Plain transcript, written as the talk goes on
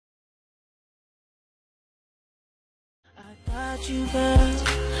Got you, girl.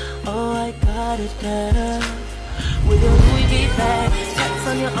 Oh, I got it, girl. With your Louis V bag, tats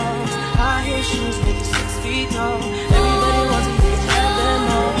on your arms, high heel shoes, make you 6 feet tall. Everybody wants to be better,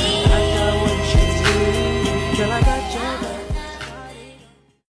 no. I got what you need, girl. I got your back.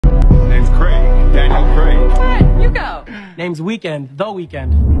 Name's Craig, Daniel Craig. What? You go. Name's Weekend, The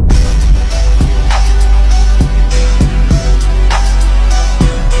Weekend.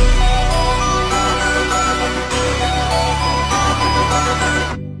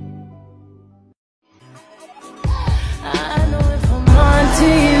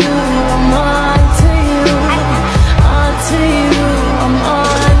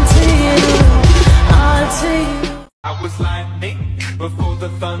 I was lightning before the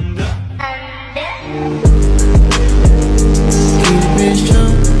thunder. Keep it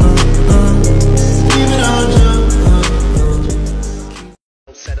jump, keep it all jump.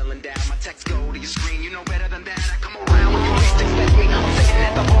 Settling down, my text go to your screen. You know better than that. I come around when you least expect me. I'm sitting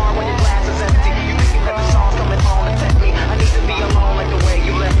at the bar when your glass is empty. You thinking that the song's coming home to tempt me. I need to be alone like the way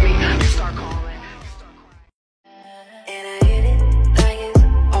you left me. You start calling, you start crying. And I hit it like it's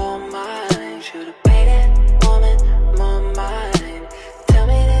all mine. Should've paid that woman more mind. Tell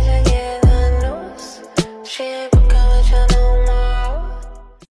me that you get the news. She ain't fucking with you no more.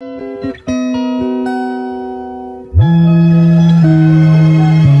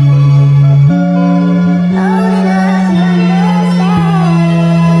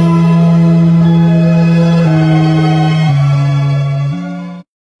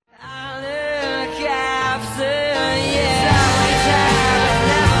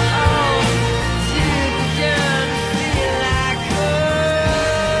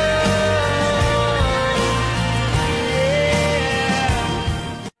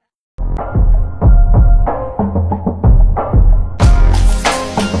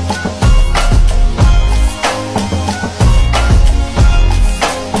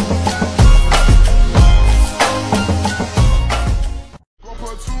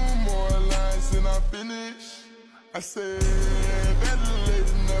 I said, better late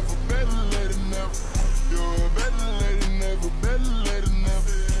than never, better late than never. You're better late than never, better late than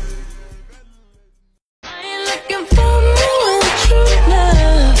never. I ain't looking for more true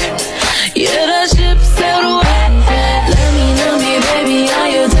love. Yeah, the ship sailed away. Let me know me, baby, are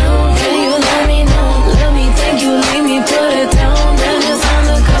you down? Can you let me know? Let me think you leave me, put it down. Then it's on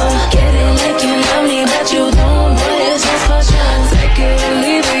the go. Get it like you love me, but you don't. But it's just for sure. Take it or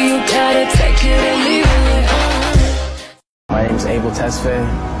leave it, you gotta take it or leave it. My name's Abel Tesfaye,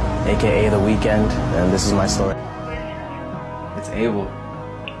 aka The Weekend, and this is my story. It's Abel.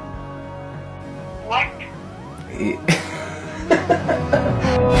 What?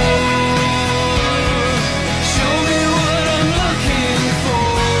 Show me what I'm looking for.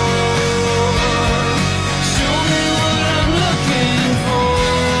 Show me what I'm looking for.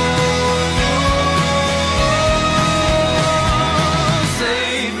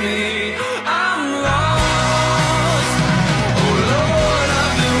 Save me, I'm lost. Oh Lord,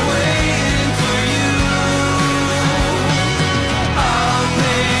 I've been waiting for you. I'll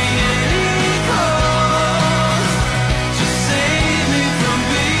pay any cost. Just save me from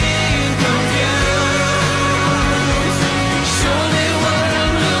being confused. Show me what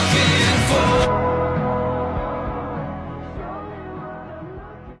I'm looking for.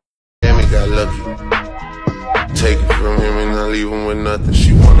 Damn, got lucky. Take it from him and I leave him with nothing.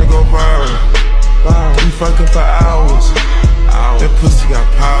 She wanna go viral. We fucking for hours. That pussy got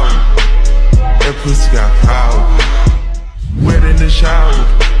power. That pussy got power. Wet in the shower.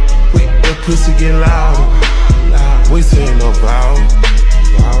 Wait, that pussy get louder. We saying no vowel.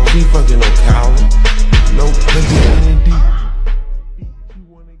 We fucking no cow. No pussy in deep.